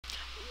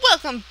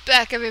Welcome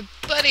back,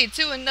 everybody,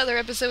 to another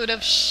episode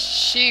of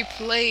She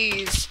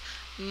Plays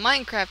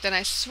Minecraft. And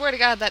I swear to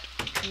God, that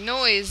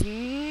noise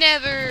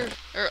never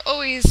or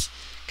always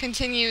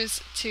continues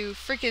to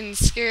freaking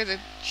scare the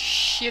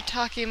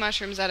shiitake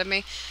mushrooms out of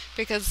me,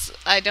 because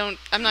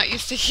I'm not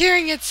used to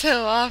hearing it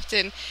so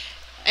often.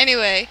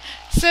 Anyway,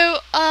 so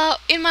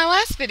in my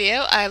last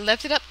video, I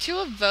left it up to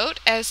a vote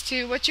as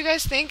to what you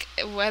guys think,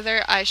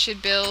 whether I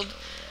should build,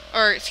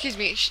 or excuse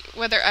me,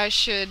 whether I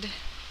should.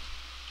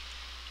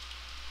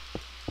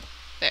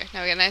 There,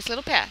 now we got a nice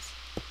little path.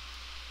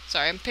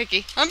 Sorry, I'm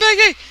picky.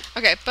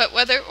 Okay, but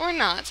whether or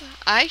not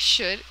I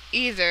should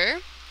either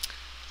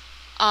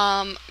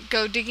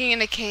go digging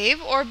in a cave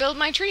or build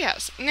my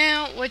treehouse.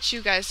 Now, what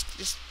you guys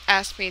just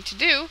asked me to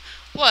do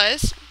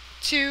was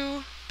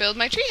to build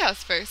my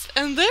treehouse first,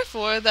 and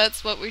therefore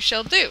that's what we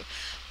shall do.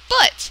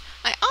 But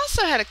I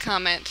also had a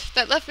comment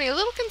that left me a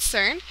little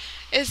concerned.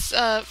 Is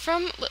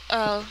from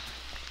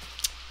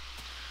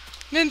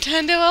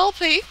Nintendo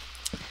LP.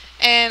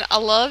 And I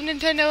love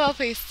Nintendo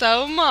LP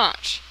so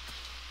much.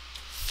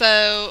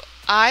 So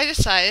I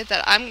decided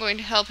that I'm going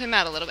to help him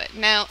out a little bit.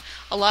 Now,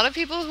 a lot of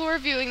people who are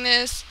viewing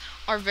this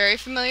are very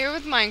familiar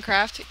with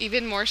Minecraft,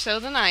 even more so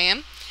than I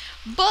am.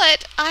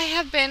 But I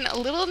have been a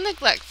little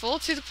neglectful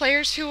to the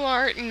players who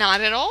are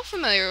not at all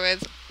familiar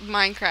with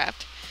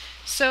Minecraft.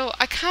 So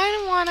I kind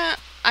of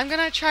I'm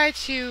going to try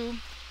to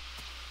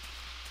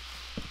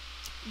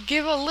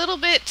give a little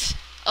bit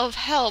of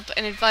help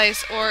and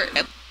advice, or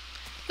at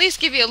least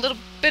give you a little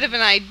bit of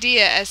an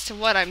idea as to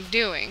what I'm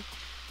doing.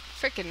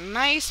 Freaking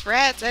mice,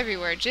 rats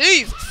everywhere.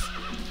 Jesus!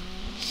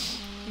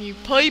 You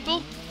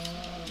people.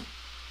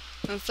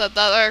 And set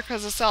that there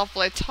because it's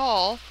awfully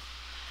tall.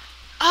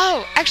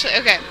 Oh, actually,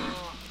 okay.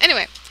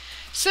 Anyway,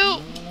 so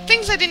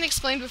things I didn't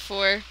explain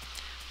before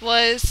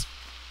was,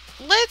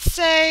 let's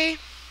say,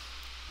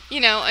 you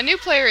know, a new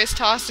player is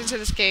tossed into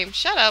this game.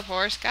 Shut up,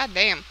 horse. God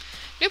damn.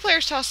 New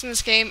players tossed in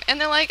this game, and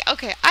they're like,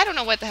 okay, I don't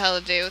know what the hell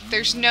to do.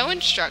 There's no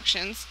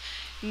instructions.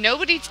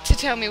 Nobody to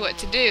tell me what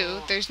to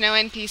do. There's no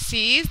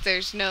NPCs,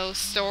 there's no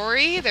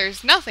story,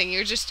 there's nothing.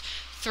 You're just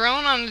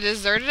thrown on a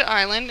deserted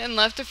island and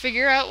left to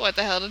figure out what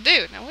the hell to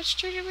do. Now, which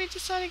tree did we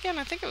decide again?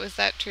 I think it was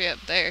that tree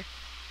up there.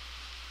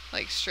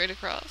 Like, straight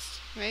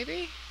across,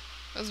 maybe?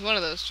 It was one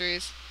of those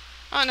trees.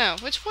 Oh, no.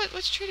 Which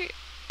tree?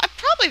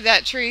 Probably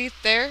that tree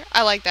there.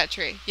 I like that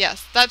tree.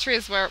 Yes, that tree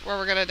is where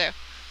we're gonna do.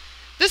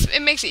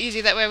 It makes it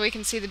easy. That way we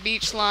can see the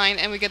beach line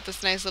and we get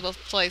this nice little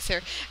place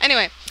here.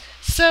 Anyway.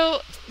 So,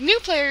 new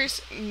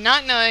players,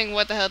 not knowing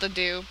what the hell to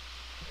do,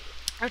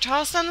 are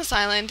tossed on this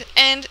island,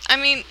 and, I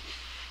mean,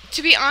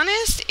 to be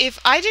honest, if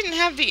I didn't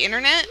have the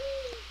internet,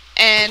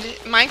 and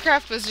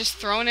Minecraft was just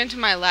thrown into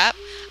my lap,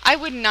 I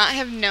would not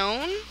have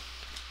known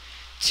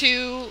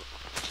to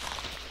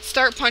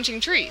start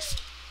punching trees.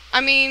 I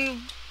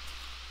mean,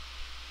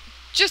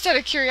 just out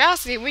of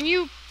curiosity, when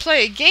you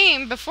play a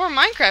game before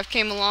Minecraft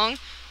came along,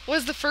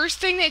 was the first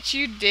thing that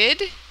you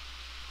did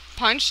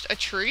punched a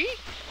tree?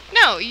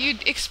 No,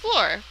 you'd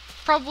explore.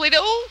 Probably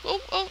don't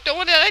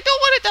want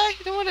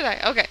to die.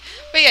 Okay.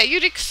 But yeah,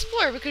 you'd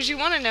explore because you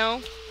want to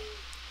know,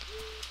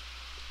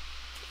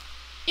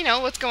 you know,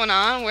 what's going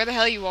on, where the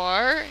hell you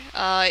are,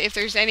 if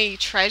there's any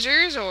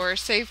treasures or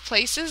safe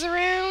places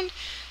around,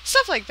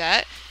 stuff like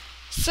that.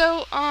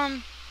 So,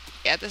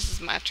 yeah, this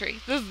is my tree.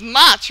 This is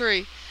my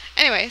tree.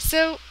 Anyway,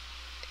 so,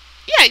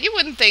 yeah, you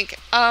wouldn't think,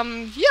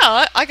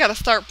 yeah, I gotta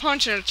start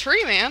punching a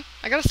tree, man.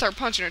 I gotta start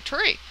punching a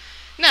tree.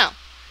 No,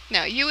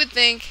 you would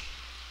think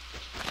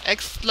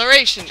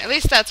exploration. At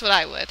least that's what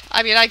I would.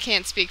 I mean, I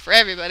can't speak for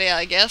everybody,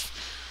 I guess.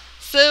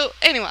 So,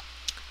 anyway,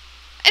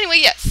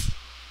 yes.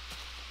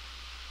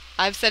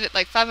 I've said it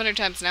like 500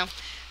 times now,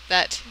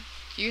 that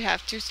you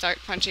have to start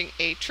punching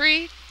a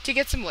tree to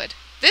get some wood.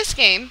 This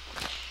game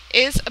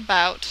is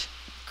about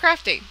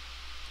crafting.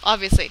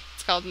 Obviously,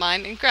 it's called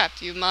mine and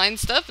craft. You mine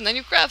stuff and then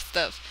you craft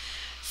stuff.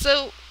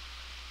 So,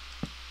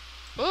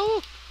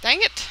 oh,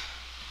 dang it.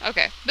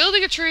 Okay,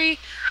 building a tree,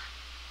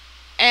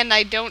 and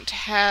I don't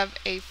have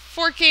a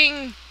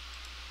forking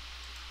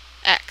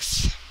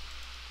axe.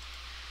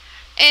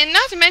 And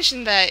not to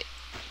mention that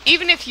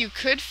even if you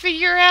could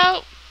figure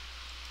out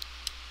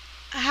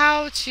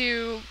how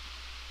to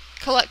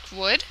collect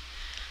wood,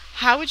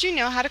 how would you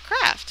know how to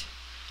craft?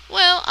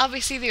 Well,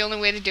 obviously the only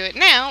way to do it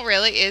now,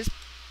 really, is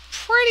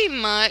pretty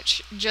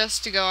much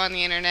just to go on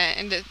the internet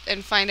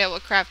and find out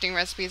what crafting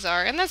recipes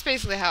are, and that's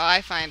basically how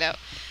I find out.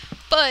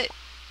 But,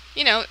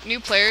 you know, new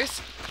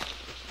players,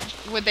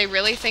 would they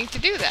really think to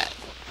do that?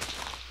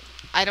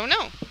 I don't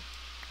know.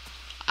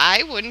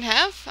 I wouldn't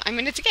have. I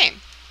mean, it's a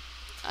game.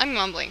 I'm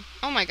mumbling.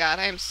 Oh my god,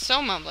 I am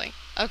so mumbling.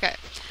 Okay.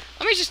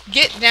 Let me just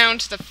get down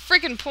to the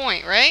freaking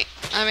point, right?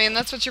 I mean,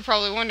 that's what you're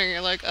probably wondering.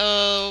 You're like,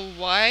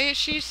 why is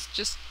she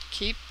just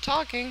keep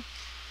talking?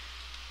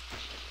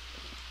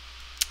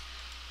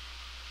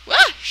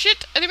 Ah,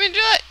 shit, I didn't mean to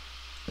do that.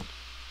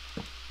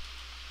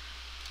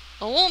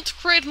 I want to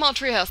create my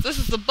treehouse. This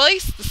is the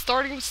base, the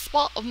starting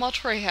spot of my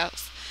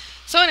treehouse.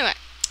 So anyway,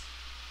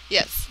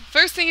 yes,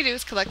 first thing you do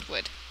is collect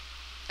wood.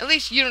 At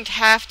least you don't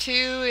have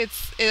to.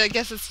 I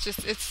guess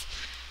it's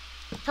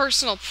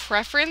personal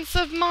preference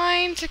of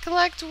mine to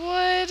collect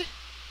wood,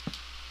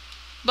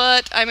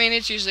 but I mean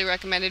it's usually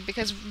recommended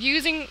because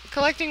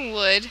collecting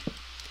wood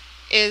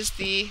is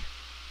the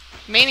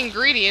main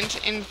ingredient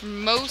in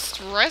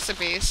most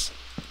recipes.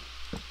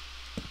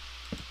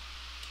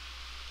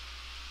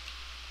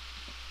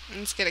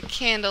 Let's get a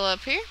candle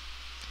up here.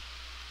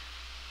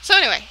 So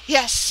anyway,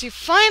 yes, you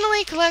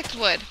finally collect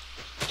wood.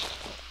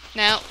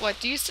 Now, what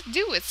do you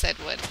do with said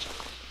wood?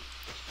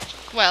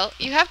 Well,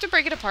 you have to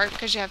break it apart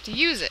because you have to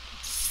use it.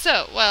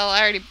 So, well,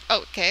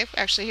 okay,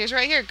 actually, here's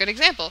right here, good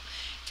example.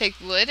 Take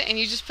wood and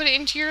you just put it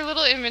into your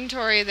little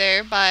inventory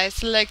there by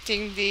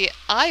selecting the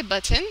I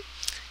button.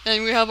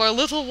 And we have our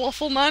little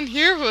waffle man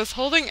here who is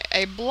holding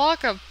a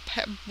block of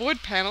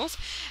wood panels.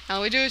 And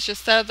all we do is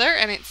just set it there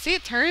and it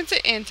turns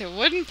it into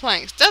wooden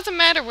planks. Doesn't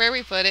matter where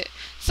we put it.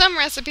 Some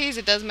recipes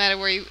it does matter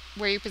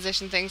where you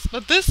position things,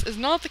 but this is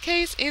not the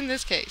case in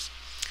this case.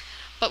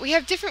 But we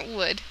have different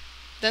wood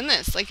than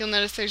this. Like you'll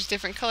notice there's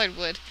different colored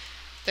wood.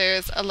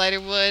 There's a lighter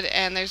wood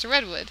and there's a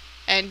red wood.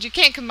 And you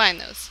can't combine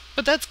those.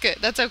 But that's good.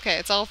 That's okay.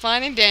 It's all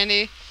fine and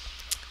dandy.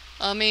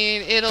 I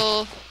mean,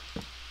 it'll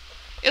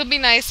be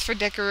nice for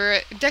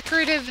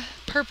decorative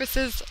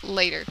purposes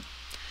later.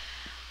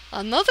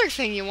 Another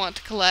thing you want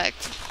to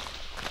collect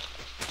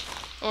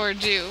or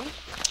do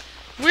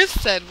with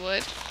said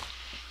wood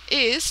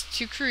is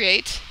to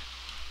create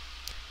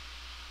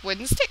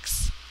wooden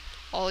sticks.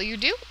 All you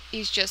do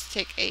is just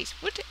take a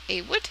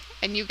wood,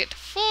 and you get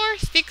 4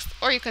 sticks,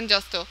 or you can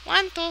just do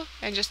 1, 2,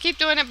 and just keep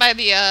doing it by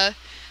the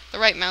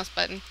right mouse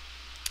button.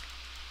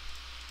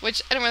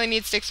 Which, I don't really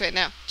need sticks right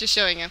now, just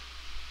showing you.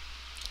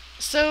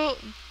 So,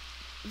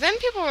 then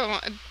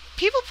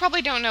people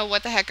probably don't know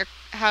what the heck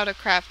how to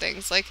craft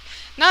things. Like,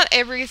 not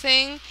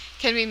everything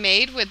can be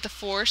made with the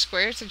 4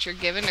 squares that you're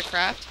given to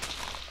craft.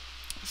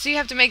 So you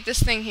have to make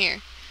this thing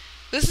here.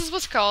 This is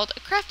what's called a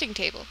crafting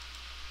table.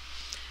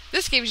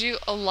 This gives you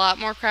a lot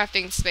more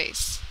crafting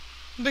space,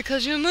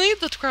 because you need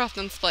the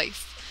crafting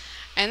space.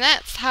 And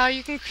that's how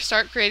you can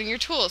start creating your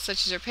tools,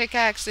 such as your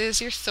pickaxes,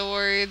 your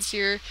swords,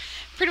 your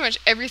pretty much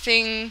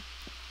everything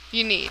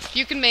you need.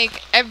 You can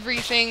make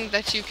everything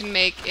that you can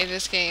make in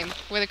this game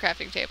with a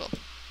crafting table.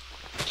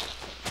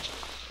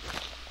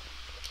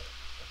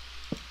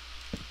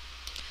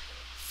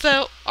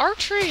 So, our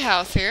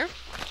treehouse here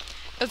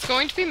is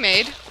going to be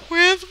made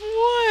with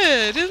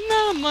wood. Isn't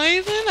that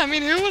amazing? I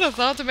mean, who would have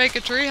thought to make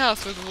a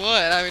treehouse with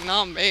wood? I mean,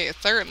 not me.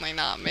 Certainly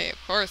not me. Of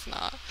course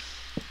not.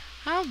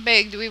 How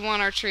big do we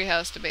want our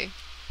treehouse to be?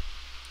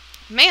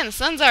 Man, the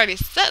sun's already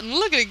setting.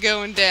 Look at it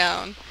going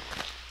down.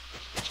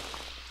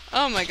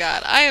 Oh my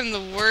god, I am the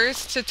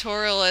worst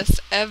tutorialist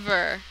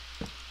ever.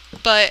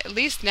 But at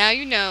least now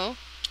you know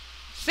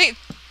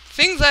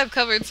things I've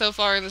covered so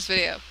far in this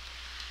video.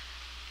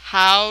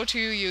 How to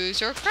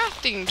use your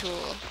crafting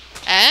tool.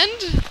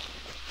 And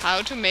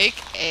how to make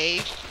a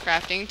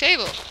crafting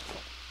table.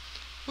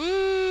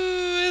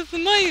 Woo, it's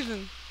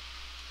amazing.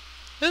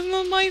 Isn't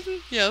it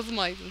amazing? Yeah, it's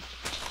amazing.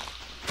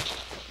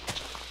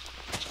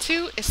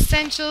 2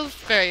 essentials,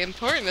 very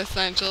important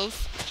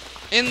essentials,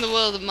 in the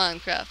world of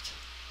Minecraft.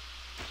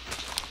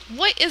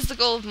 What is the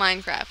goal of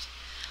Minecraft?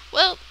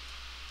 Well,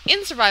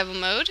 in survival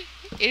mode,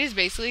 it is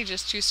basically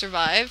just to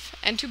survive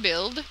and to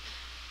build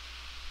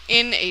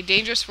in a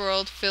dangerous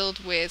world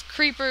filled with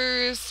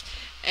creepers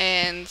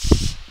and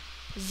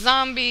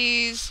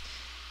zombies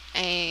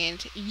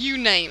and you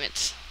name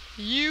it.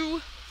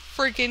 You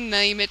freaking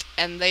name it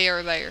and they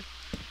are there.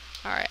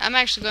 Alright, I'm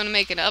actually going to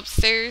make it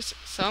upstairs,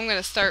 so I'm going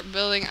to start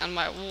building on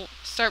my wall.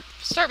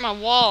 Start my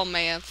wall,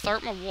 man.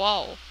 Start my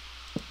wall.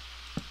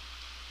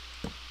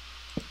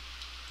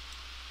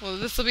 Well,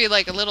 this will be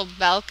like a little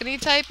balcony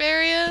type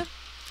area.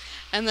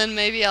 And then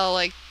maybe I'll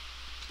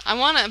I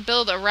want to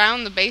build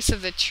around the base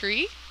of the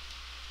tree.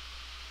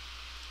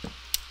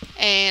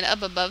 And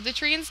up above the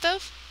tree and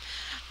stuff.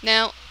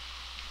 Now,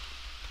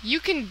 you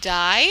can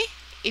die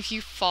if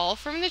you fall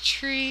from the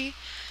tree.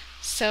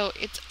 So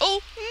it's,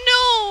 oh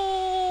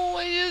no!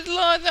 I just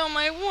lost all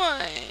my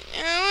wood.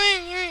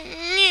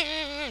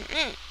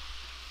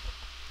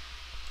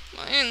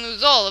 I didn't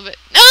lose all of it.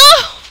 No!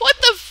 What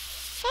the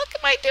fuck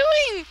am I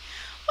doing?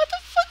 What the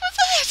fuck was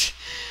that?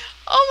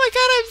 Oh my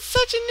god, I'm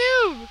such a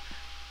noob.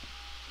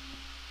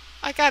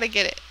 I gotta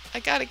get it. I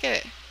gotta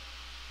get it.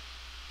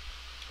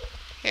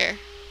 Here.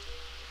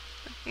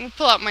 I'm gonna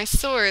pull out my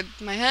sword,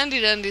 my handy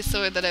dandy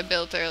sword that I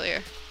built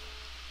earlier.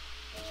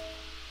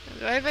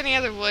 Do I have any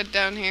other wood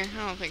down here?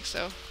 I don't think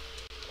so.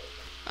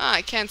 Ah,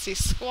 I can't see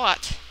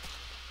squat.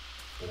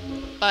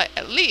 But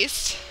at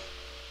least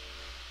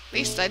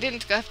I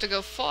didn't have to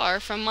go far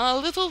from my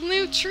little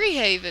new tree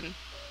haven.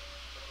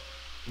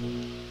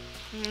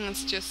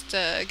 Let's just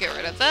get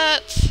rid of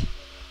that.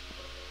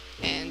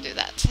 And do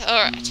that.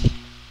 Alright.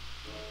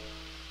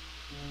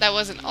 That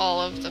wasn't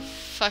all of the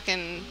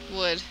fucking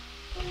wood.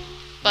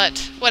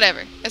 But,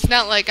 whatever. It's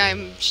not like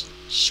I'm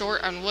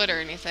short on wood or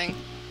anything.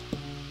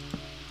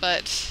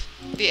 But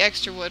the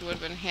extra wood would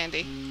have been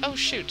handy. Oh,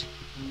 shoot.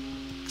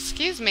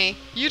 Excuse me.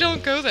 You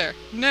don't go there.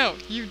 No,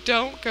 you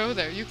don't go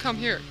there. You come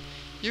here.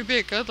 You be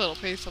a good little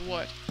piece of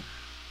wood.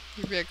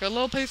 Give me a good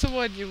little piece of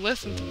wood, you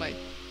listen to me.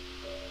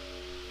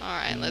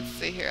 Alright, let's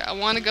see here. I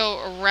want to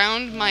go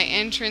around my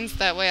entrance,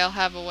 that way I'll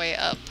have a way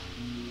up.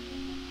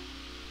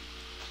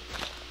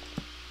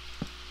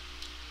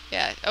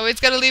 Yeah, always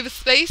gotta leave a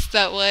space,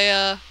 that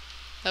way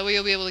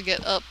you'll be able to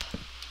get up.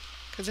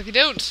 Because if you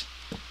don't,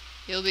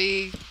 you'll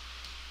leave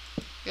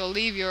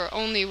your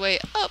only way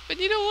up, and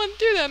you don't want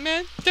to do that,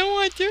 man. Don't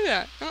want to do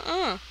that.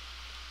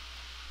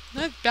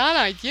 That's a bad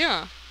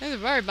idea. That's a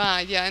very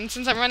bad idea. And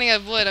since I'm running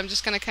out of wood, I'm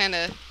just gonna kind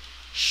of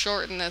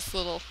shorten this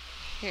little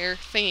hair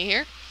thingy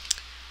here.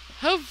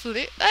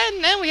 Hopefully,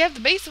 and then we have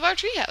the base of our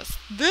treehouse.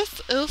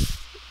 This is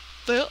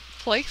the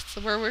place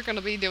where we're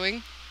gonna be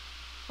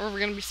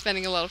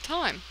spending a lot of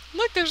time.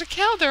 Look, there's a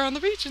cow there on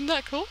the beach. Isn't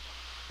that cool?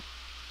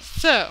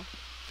 So,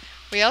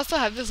 we also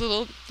have this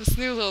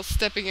new little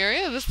stepping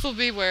area. This will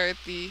be where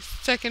the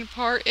second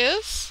part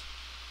is.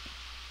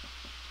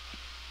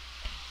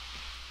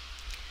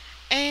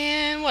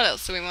 And what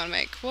else do we want to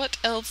make? What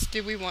else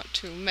do we want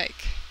to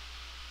make?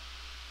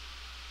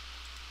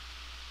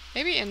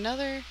 Maybe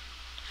another...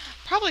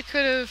 Probably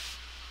could have...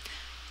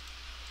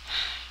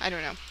 I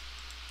don't know.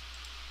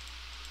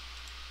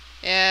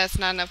 Yeah, it's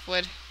not enough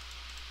wood.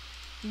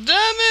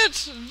 Damn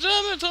it!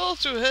 Damn it all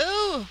to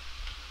hell!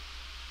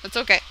 That's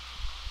okay.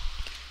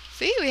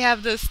 See, we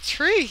have this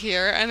tree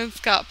here, and it's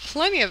got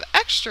plenty of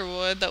extra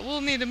wood that we'll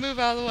need to move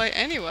out of the way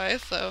anyway,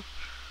 so...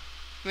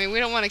 I mean, we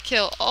don't want to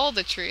kill all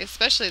the tree,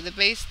 especially the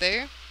base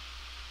there.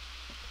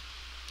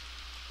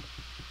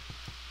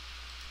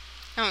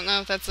 I don't know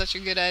if that's such a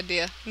good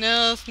idea.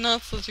 No, it's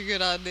not such a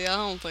good idea. I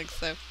don't think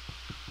so.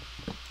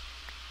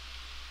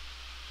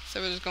 So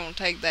we're just going to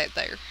take that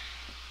there.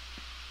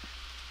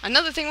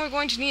 Another thing we're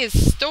going to need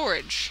is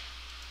storage.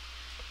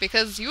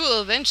 Because you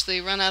will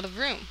eventually run out of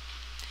room.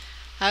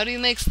 How do you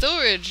make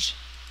storage?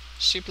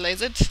 She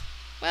plays it.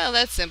 Well,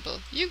 that's simple.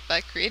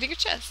 By creating a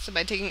chest.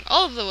 By taking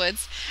all of the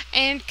woods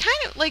and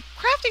kind of like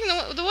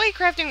crafting. The way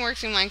crafting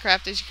works in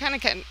Minecraft is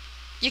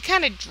you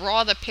kind of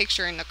draw the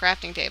picture in the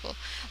crafting table.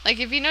 Like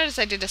if you notice,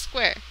 I did a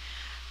square.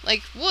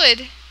 Like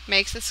wood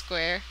makes a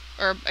square,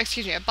 or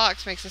excuse me, a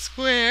box makes a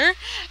square,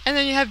 and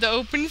then you have the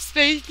open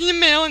space in the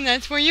middle, and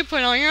that's where you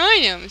put all your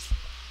items.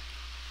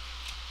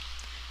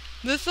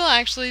 This will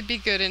actually be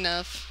good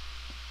enough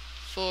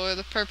for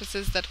the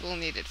purposes that we'll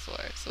need it for.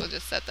 So we'll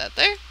just set that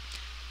there.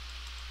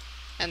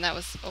 And that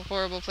was a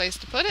horrible place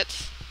to put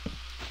it.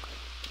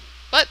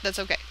 But that's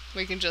okay.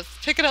 We can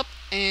just pick it up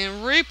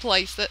and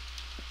replace it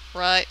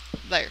right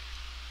there.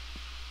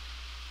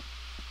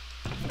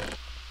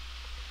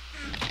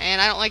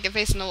 And I don't like it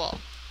facing the wall.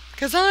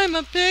 'Cause I'm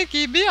a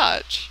picky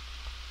bitch.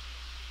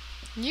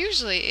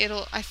 Usually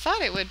I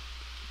thought it would...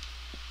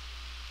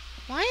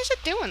 Why is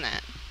it doing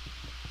that?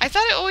 I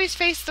thought it always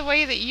faced the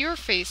way that you're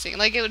facing.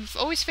 Like it would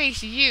always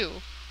face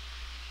you.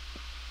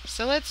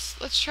 So let's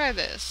try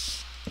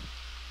this.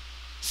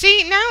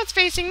 See, now it's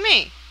facing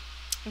me.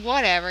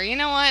 Whatever, you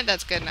know what?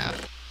 That's good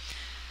enough.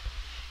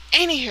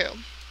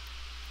 Anywho.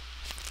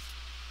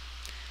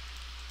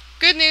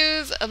 Good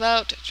news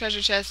about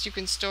treasure chests. You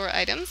can store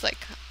items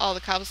like all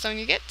the cobblestone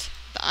you get,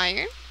 the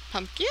iron,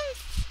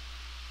 pumpkins.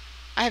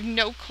 I have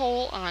no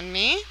coal on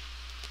me.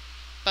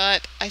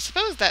 But I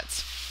suppose that's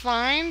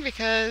fine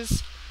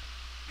because...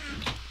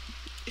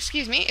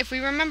 Excuse me, if we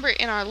remember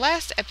in our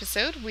last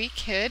episode, we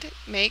could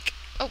make...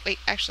 Oh, wait,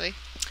 actually...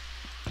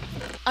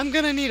 I'm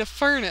gonna need a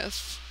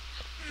furnace.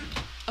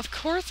 Of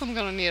course I'm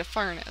gonna need a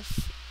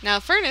furnace. Now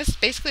a furnace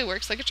basically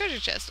works like a treasure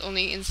chest,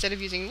 only instead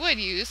of using wood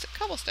you use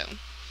cobblestone.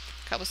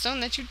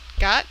 Cobblestone that you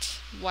got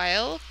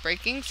while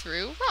breaking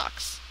through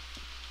rocks.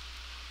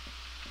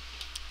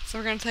 So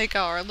we're gonna take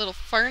our little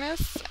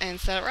furnace and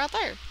set it right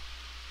there.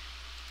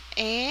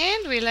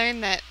 And we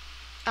learned that...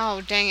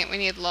 Oh dang it, we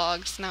need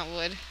logs, not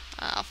wood.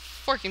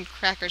 Fork and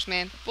crackers,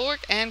 man.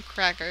 Fork and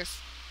crackers.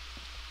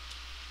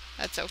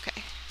 That's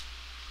okay.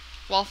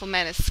 Waffle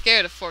Man is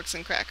scared of forks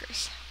and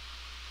crackers.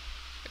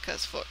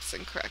 Because forks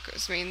and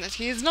crackers mean that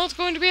he is not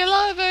going to be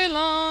alive very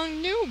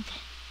long. Nope.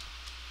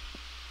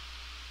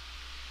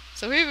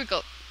 So here we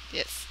go.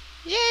 Yes.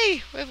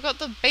 Yay! We've got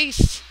the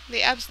base.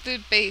 The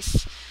absolute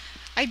base.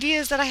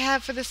 Ideas that I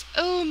have for this.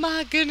 Oh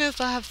my goodness,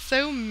 I have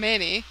so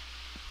many.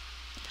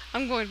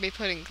 I'm going to be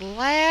putting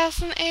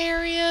glass in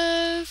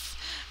areas.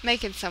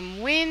 Making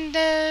some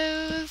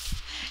windows.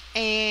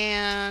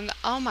 And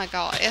oh my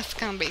god, it's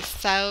gonna be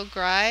so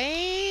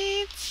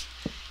great.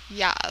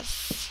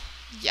 Yes.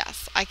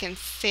 Yes, I can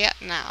see it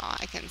now.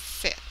 I can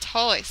see it.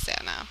 Totally see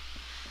it now.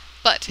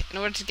 But in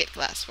order to get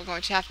glass, we're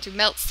going to have to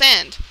melt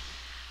sand.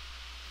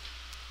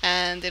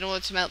 And in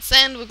order to melt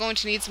sand, we're going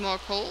to need some more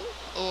coal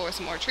or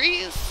some more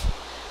trees.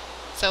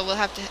 So we'll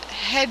have to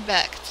head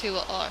back to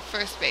our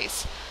first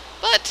base.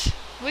 But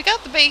we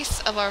got the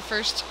base of our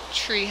first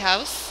tree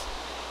house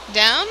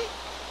down.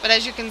 But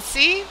as you can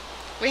see,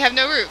 we have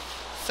no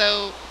roof,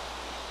 so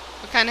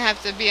we kind of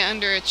have to be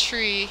under a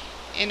tree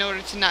in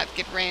order to not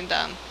get rained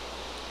on.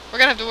 We're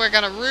going to have to work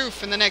on a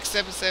roof in the next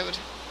episode.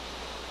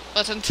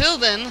 But until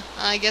then,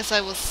 I guess I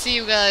will see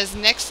you guys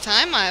next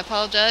time. I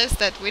apologize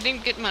that we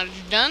didn't get much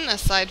done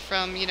aside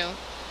from, you know,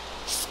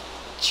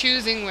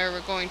 choosing where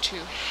we're going to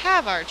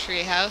have our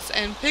treehouse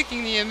and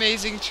picking the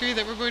amazing tree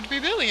that we're going to be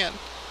building in.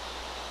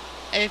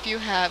 If you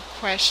have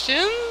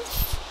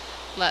questions,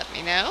 let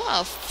me know.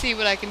 I'll see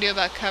what I can do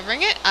about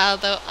covering it,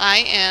 although I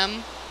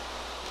am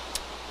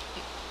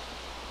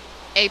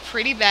a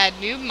pretty bad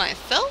noob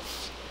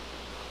myself.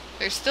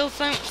 There's still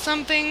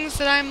some things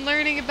that I'm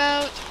learning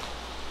about.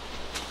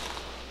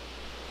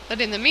 But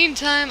in the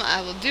meantime,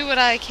 I will do what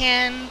I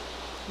can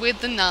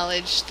with the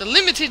knowledge, the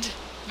limited,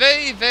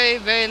 very, very,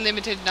 very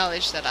limited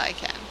knowledge that I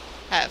can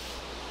have.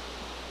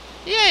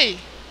 Yay!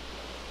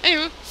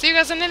 Anywho, see you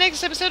guys on the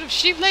next episode of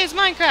She Plays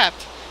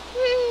Minecraft.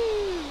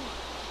 Woo!